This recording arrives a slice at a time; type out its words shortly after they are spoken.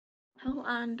Hello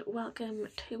and welcome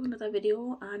to another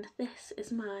video, and this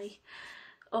is my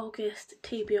August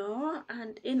TBR.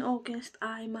 And in August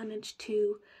I managed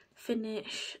to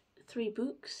finish 3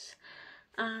 books,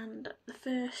 and the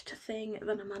first thing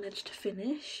that I managed to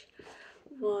finish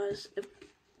was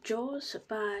Jaws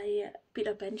by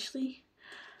Peter Benchley,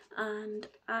 and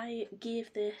I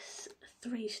gave this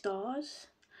 3 stars.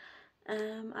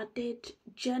 I did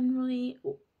generally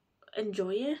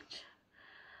enjoy it,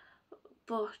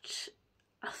 but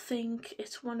I think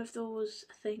it's one of those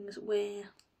things where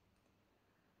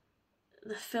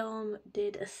the film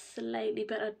did a slightly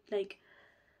better,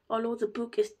 although the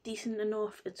book is decent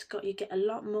enough, you get a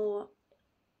lot more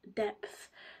depth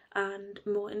and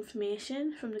more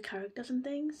information from the characters and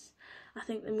things. I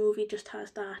think the movie just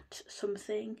has that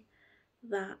something,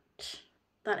 that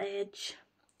edge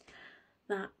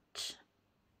that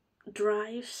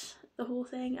drives the whole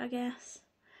thing, I guess.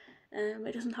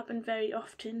 It doesn't happen very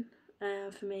often,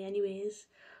 for me anyways,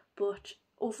 but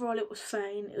overall it was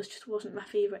fine. It just wasn't my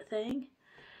favourite thing,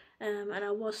 and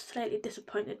I was slightly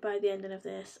disappointed by the ending of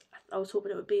this. I was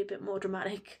hoping it would be a bit more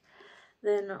dramatic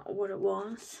than what it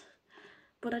was,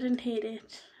 but I didn't hate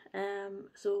it.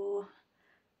 So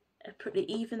a pretty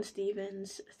even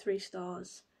Stevens, 3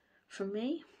 stars from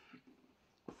me.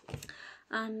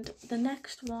 And the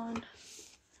next one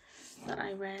that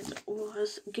I read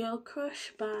was Girl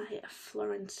Crush by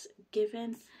Florence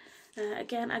Given.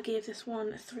 Again, I gave this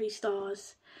one 3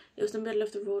 stars. It was the middle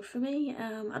of the road for me.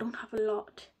 I don't have a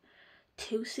lot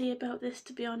to say about this,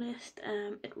 to be honest.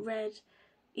 It read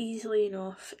easily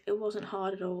enough. It wasn't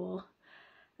hard at all.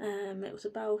 It was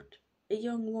about a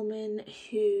young woman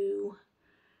who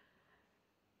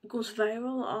goes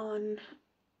viral on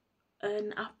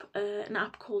an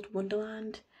app called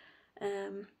Wonderland,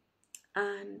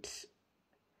 and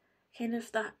kind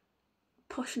of that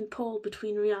push and pull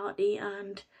between reality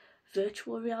and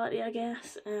virtual reality, I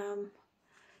guess.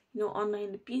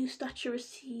 Online abuse that she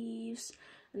receives,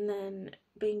 and then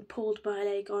being pulled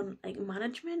by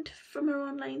management from her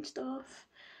online stuff,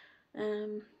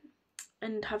 and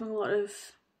having a lot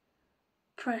of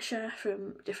pressure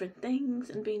from different things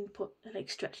and being put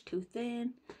stretched too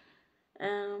thin.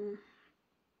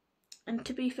 And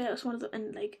to be fair, it was one of the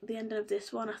ending of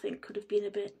this one I think could have been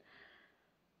a bit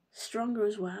stronger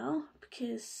as well,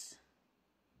 because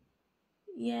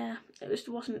yeah, it just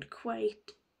wasn't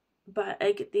quite, but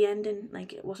the ending,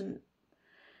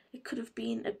 it could have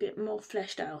been a bit more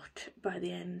fleshed out by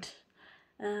the end.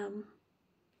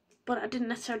 But I didn't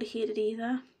necessarily hate it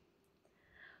either,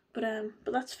 but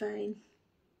that's fine.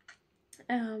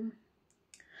 So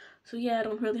yeah, I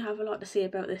don't really have a lot to say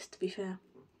about this, to be fair.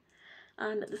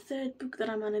 And the third book that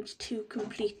I managed to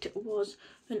complete was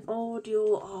an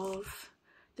audio of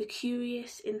The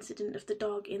Curious Incident of the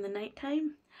Dog in the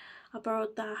Nighttime. I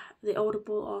borrowed the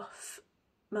Audible off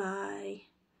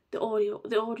the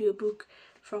audio book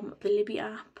from the Libby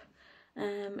app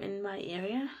in my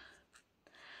area,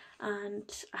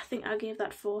 and I think I gave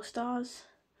that 4 stars.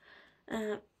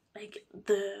 The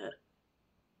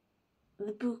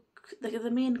book, the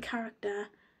main character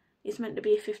is meant to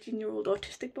be a 15-year-old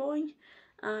autistic boy,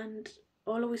 and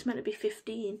although he's meant to be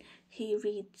 15, he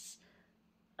reads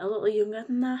a little younger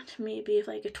than that, maybe of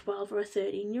a 12 or a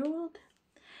 13-year-old.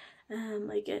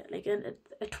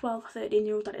 A 12 or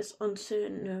 13-year-old that is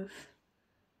uncertain of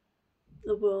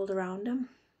the world around him.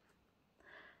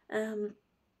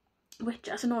 Which,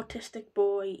 as an autistic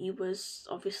boy, he was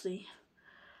obviously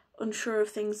unsure of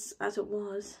things as it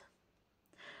was.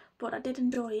 But I did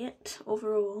enjoy it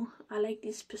overall. I liked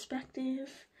his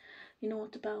perspective.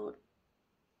 It's about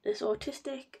this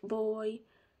autistic boy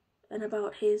and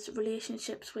about his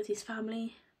relationships with his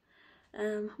family,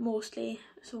 mostly.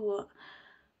 So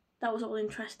that was all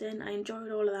interesting. I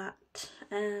enjoyed all of that.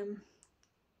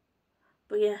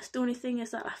 But yes, the only thing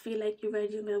is that I feel like he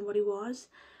read younger than what he was,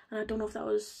 and I don't know if that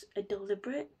was a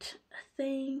deliberate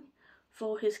thing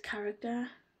for his character,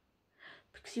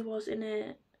 because he was in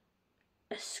a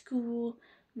school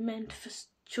meant for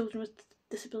children with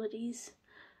disabilities.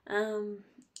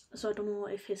 So I don't know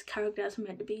if his character is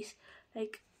meant to be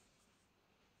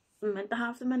meant to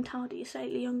have the mentality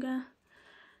slightly younger,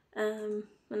 and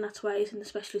that's why he's in the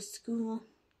specialist school.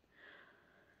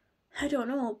 I don't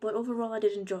know, but overall I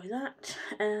did enjoy that.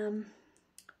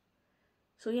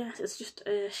 So yes, it's just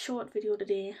a short video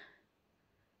today,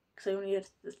 because I only had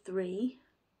the 3.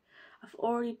 I've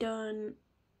already done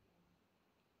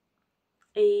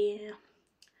a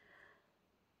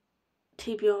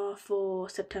TBR for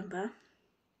September,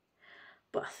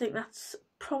 but I think that's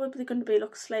probably going to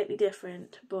look slightly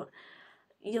different, but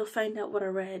you'll find out what I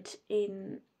read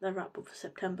in the wrap up for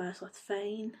September, so that's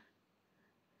fine.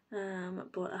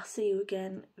 But I'll see you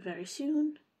again very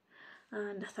soon,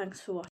 and thanks for watching.